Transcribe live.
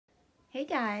Hey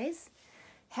guys,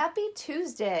 happy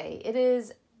Tuesday. It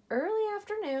is early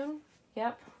afternoon.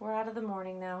 Yep, we're out of the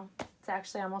morning now. It's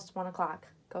actually almost 1 o'clock.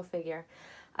 Go figure.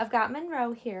 I've got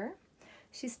Monroe here.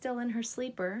 She's still in her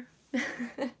sleeper.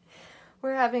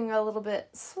 We're having a little bit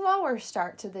slower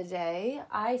start to the day.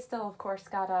 I still, of course,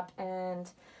 got up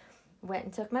and went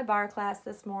and took my bar class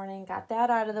this morning, got that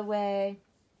out of the way,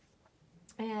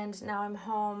 and now I'm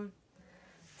home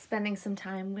spending some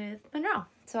time with Monroe.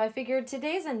 So I figured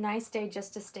today's a nice day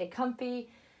just to stay comfy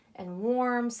and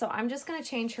warm. So I'm just going to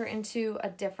change her into a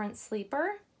different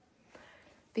sleeper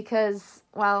because,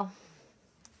 well,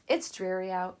 it's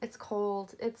dreary out. It's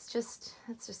cold. It's just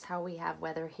how we have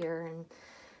weather here in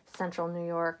central New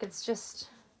York.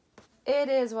 It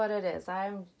is what it is.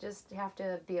 I'm just have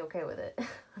to be okay with it,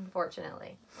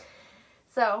 unfortunately.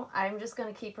 So I'm just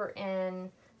going to keep her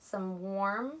in some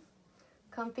warm,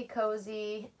 comfy,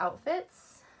 cozy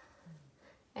outfits.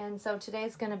 And so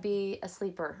today's going to be a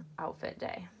sleeper outfit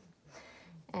day.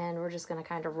 And we're just going to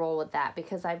kind of roll with that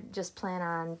because I just plan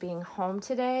on being home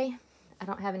today. I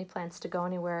don't have any plans to go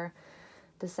anywhere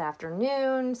this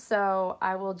afternoon, so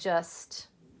I will just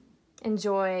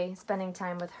enjoy spending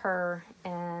time with her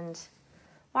and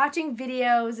watching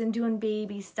videos and doing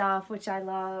baby stuff, which I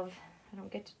love. I don't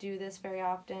get to do this very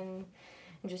often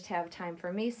and just have time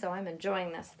for me, so I'm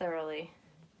enjoying this thoroughly.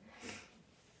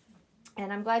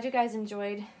 And I'm glad you guys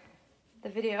enjoyed the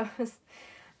videos.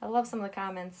 I love some of the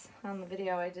comments on the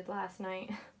video I did last night.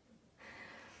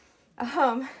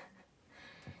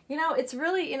 It's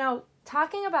really,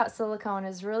 talking about silicone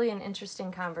is really an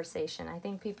interesting conversation. I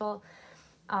think people,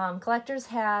 collectors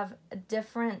have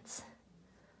different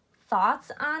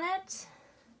thoughts on it,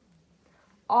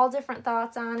 all different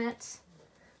thoughts on it,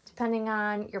 depending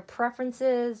on your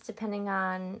preferences, depending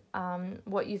on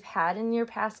what you've had in your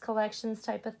past collections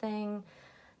type of thing.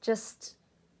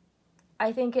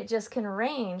 I think it just can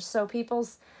range. So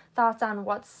people's thoughts on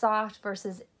what's soft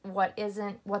versus what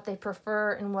isn't, what they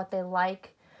prefer and what they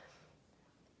like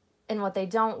and what they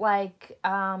don't like.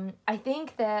 I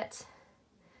think that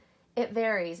it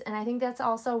varies. And I think that's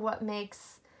also what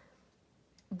makes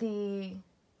the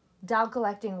doll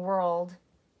collecting world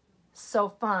so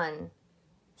fun.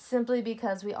 Simply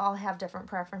because we all have different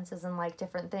preferences and like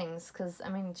different things. Because,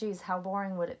 geez, how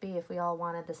boring would it be if we all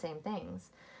wanted the same things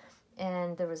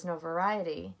and there was no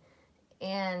variety?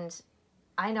 And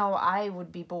I know I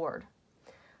would be bored.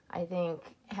 I think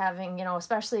having,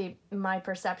 especially my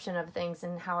perception of things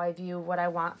and how I view what I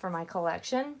want for my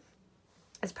collection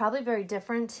is probably very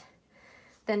different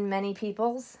than many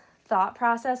people's thought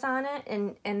process on it.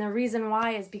 And the reason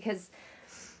why is because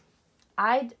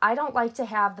I don't like to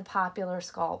have the popular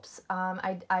sculpts.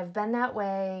 I've been that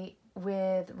way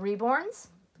with reborns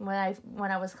when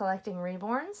I was collecting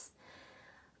reborns.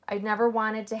 I never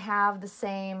wanted to have the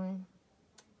same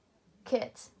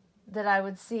kit that I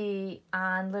would see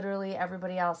on literally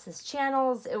everybody else's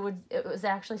channels. It was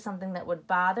actually something that would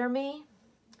bother me.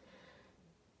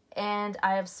 And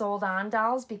I have sold on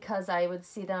dolls because I would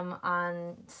see them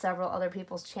on several other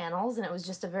people's channels, and it was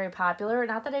just a very popular.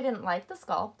 Not that I didn't like the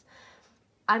sculpt.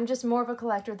 I'm just more of a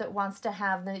collector that wants to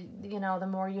have the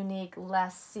more unique,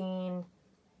 less seen,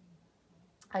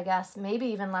 I guess, maybe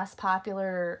even less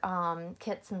popular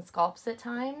kits and sculpts at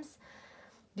times,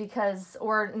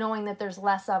 or knowing that there's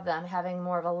less of them, having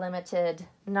more of a limited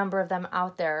number of them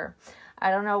out there.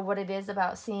 I don't know what it is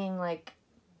about seeing like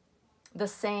the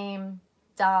same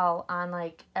doll on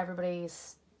like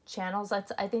everybody's channels.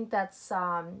 I think that's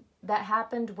that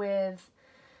happened with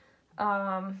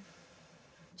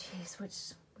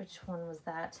which one was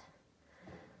that?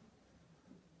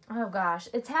 Oh gosh,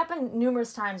 it's happened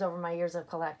numerous times over my years of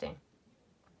collecting.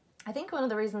 I think one of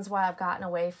the reasons why I've gotten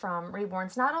away from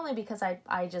reborns, not only because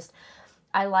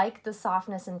I like the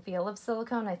softness and feel of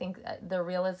silicone. I think the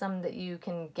realism that you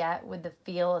can get with the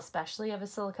feel, especially of a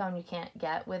silicone, you can't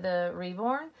get with a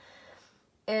reborn,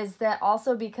 is that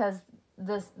also because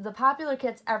the popular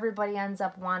kits everybody ends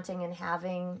up wanting and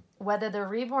having, whether they're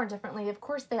reborn differently, of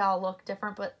course they all look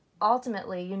different, but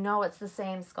ultimately, it's the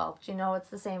same sculpt, it's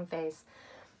the same face,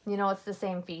 it's the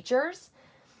same features.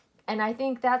 And I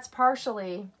think that's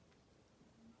partially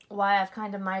why I've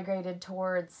kind of migrated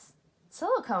towards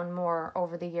silicone more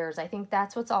over the years. I think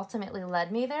that's what's ultimately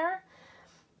led me there.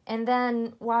 And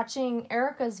then watching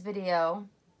Erica's video,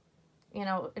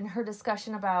 in her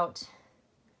discussion about,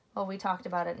 well, we talked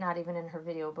about it, not even in her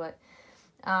video, but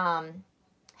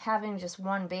having just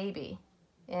one baby.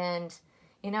 And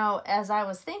as I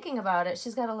was thinking about it,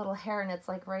 she's got a little hair and it's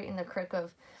like right in the crick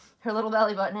of her little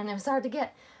belly button, and it was hard to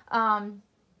get. I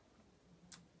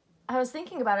was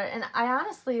thinking about it, and I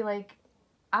honestly,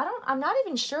 I'm not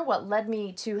even sure what led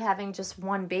me to having just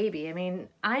one baby. I mean,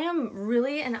 I am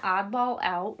really an oddball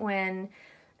out and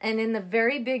in the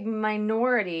very big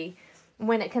minority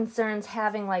when it concerns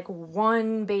having like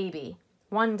one baby,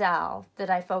 one doll that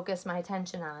I focus my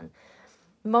attention on.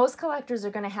 Most collectors are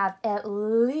going to have at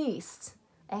least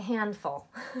a handful.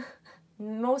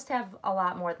 Most have a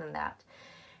lot more than that.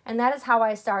 And that is how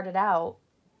I started out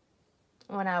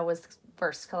when I was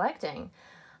first collecting.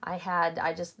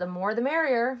 The more the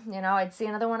merrier, you know, I'd see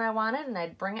another one I wanted and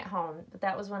I'd bring it home. But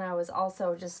that was when I was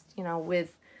also just, you know,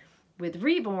 with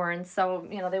reborn. So,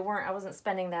 you know, I wasn't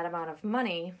spending that amount of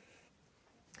money.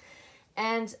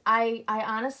 And I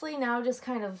honestly now just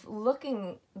kind of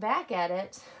looking back at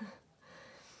it,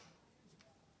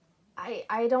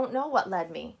 I don't know what led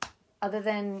me other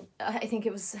than I don't think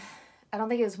it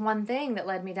was one thing that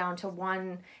led me down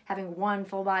to having one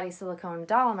full body silicone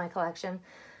doll in my collection.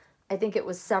 I think it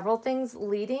was several things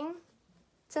leading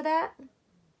to that.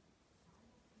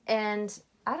 And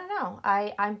I don't know,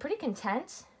 I'm pretty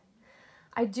content.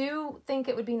 I do think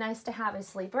it would be nice to have a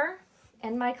sleeper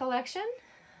in my collection,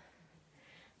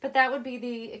 but that would be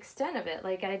the extent of it.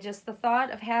 Like the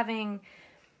thought of having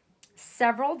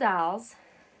several dolls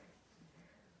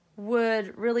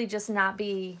would really just not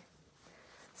be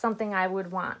something I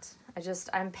would want.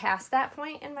 I'm past that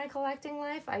point in my collecting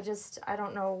life. I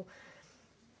don't know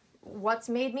what's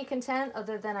made me content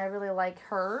other than I really like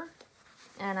her.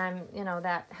 And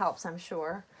that helps, I'm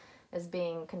sure, is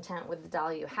being content with the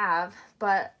doll you have.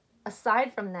 But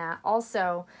aside from that,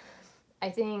 also, I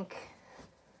think,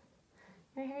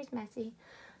 your hair's messy.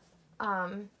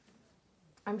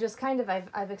 I'm just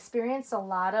I've experienced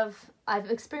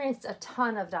a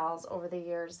ton of dolls over the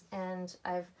years, and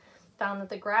I've found that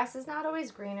the grass is not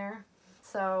always greener.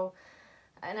 So,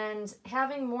 and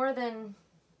having more than,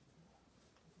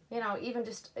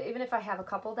 even if I have a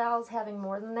couple dolls, having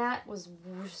more than that was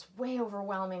just way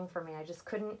overwhelming for me. I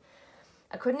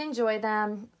couldn't enjoy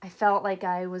them. I felt like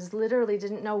I was literally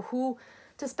didn't know who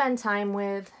to spend time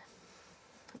with.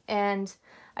 And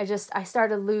I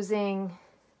started losing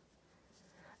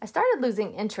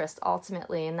interest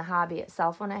ultimately in the hobby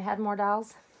itself when I had more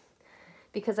dolls,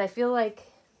 because I feel like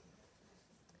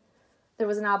there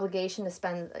was an obligation to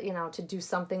spend, to do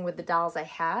something with the dolls I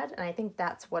had. And I think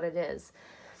that's what it is.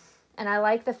 And I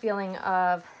like the feeling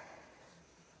of,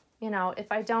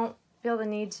 if I don't feel the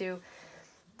need to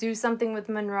do something with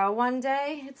Monroe one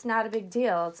day, it's not a big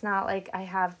deal. It's not like I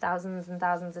have thousands and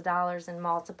thousands of dollars in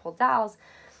multiple dolls.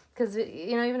 Because,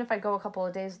 even if I go a couple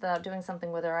of days without doing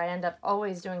something with her, I end up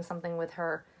always doing something with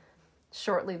her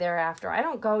shortly thereafter. I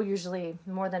don't go usually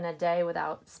more than a day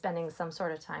without spending some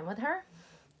sort of time with her.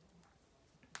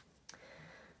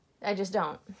 I just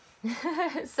don't.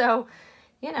 So,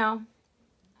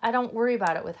 I don't worry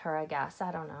about it with her, I guess.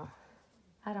 I don't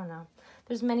know.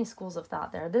 There's many schools of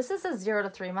thought there. This is a 0 to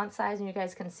 3 month size, and you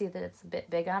guys can see that it's a bit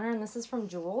big on her. And this is from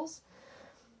Jules.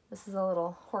 This is a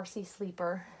little horsey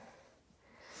sleeper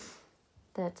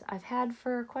that I've had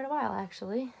for quite a while,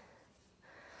 actually.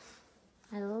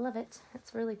 I love it.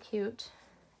 It's really cute.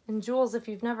 And Jules, if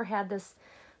you've never had this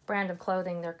brand of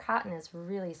clothing, their cotton is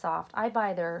really soft. I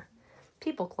buy their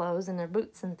people clothes and their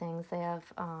boots and things. They have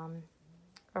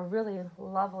a really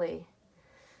lovely,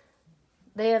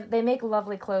 they make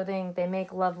lovely clothing. They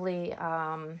make lovely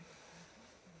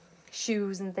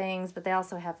shoes and things, but they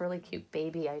also have really cute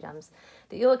baby items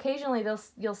that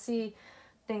you'll see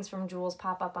things from Jules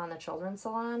pop up on the Children's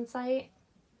Salon site,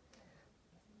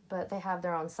 but they have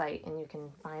their own site and you can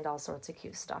find all sorts of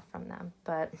cute stuff from them.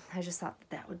 But I just thought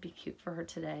that would be cute for her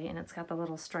today, and it's got the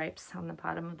little stripes on the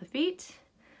bottom of the feet.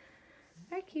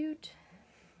 Very cute.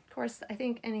 Of course, I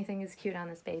think anything is cute on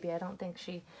this baby. I don't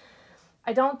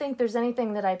think there's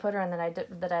anything that I put her in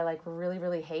that I like really,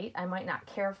 really hate. I might not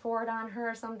care for it on her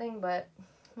or something, but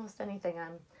most anything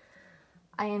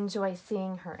I enjoy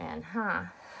seeing her in, huh?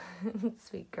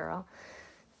 Sweet girl.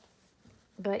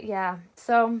 But yeah,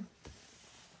 so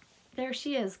there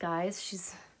she is,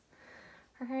 guys.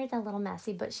 Her hair is a little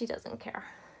messy, but she doesn't care.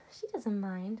 She doesn't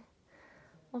mind.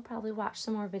 We'll probably watch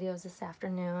some more videos this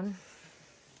afternoon.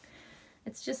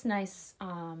 It's just nice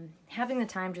having the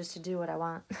time just to do what I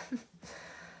want.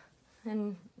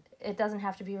 And it doesn't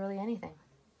have to be really anything,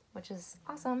 which is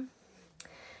awesome.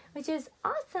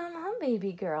 Huh,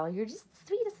 baby girl? You're just the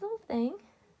sweetest little thing.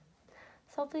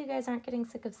 So hopefully you guys aren't getting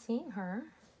sick of seeing her.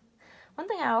 One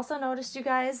thing I also noticed, you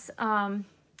guys,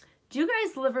 do you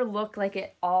guys ever look like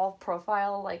at all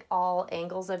profile, like all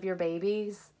angles of your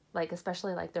babies, like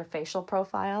especially like their facial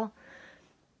profile?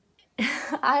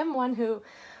 I'm one who,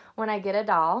 when I get a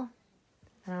doll,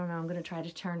 I don't know, I'm going to try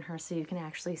to turn her so you can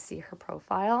actually see her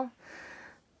profile.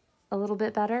 a little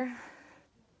bit better.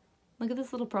 Look at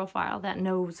this little profile, that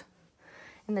nose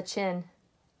and the chin.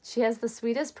 She has the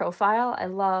sweetest profile. I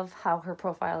love how her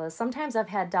profile is. Sometimes I've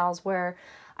had dolls where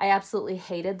I absolutely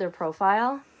hated their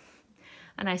profile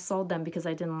and I sold them because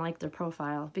I didn't like their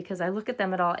profile, because I look at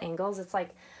them at all angles. It's like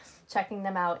checking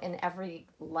them out in every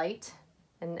light,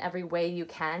 in every way you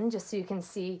can, just so you can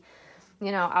see,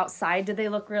 you know, outside, do they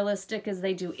look realistic as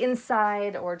they do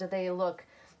inside, or do they look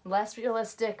less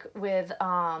realistic with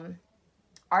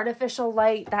artificial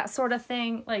light, that sort of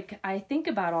thing. Like, I think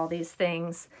about all these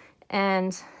things,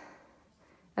 and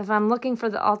if I'm looking for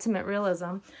the ultimate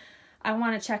realism, I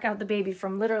want to check out the baby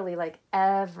from literally like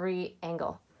every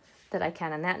angle that I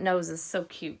can, and that nose is so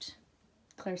cute.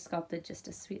 Claire sculpted just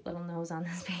a sweet little nose on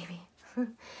this baby. You're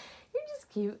just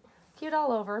cute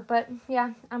all over. But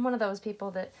yeah, I'm one of those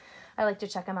people that I like to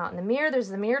check them out in the mirror. There's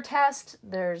the mirror test.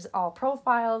 There's all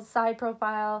profiles, side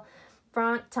profile,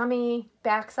 front, tummy,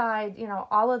 backside, you know,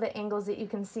 all of the angles that you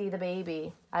can see the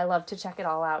baby. I love to check it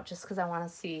all out just because I want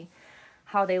to see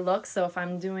how they look. So if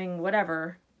I'm doing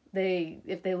whatever,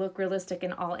 if they look realistic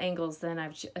in all angles, then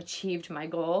I've achieved my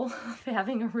goal of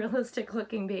having a realistic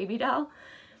looking baby doll.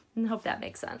 And I hope that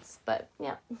makes sense. But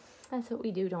yeah, that's what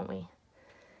we do, don't we?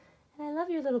 And I love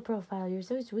your little profile. You're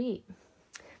so sweet.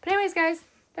 But anyways, guys,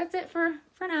 that's it for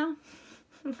now.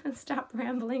 I'm going to stop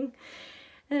rambling.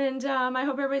 And I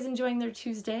hope everybody's enjoying their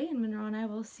Tuesday. And Monroe and I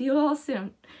will see you all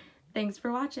soon. Thanks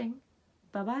for watching.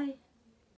 Bye-bye.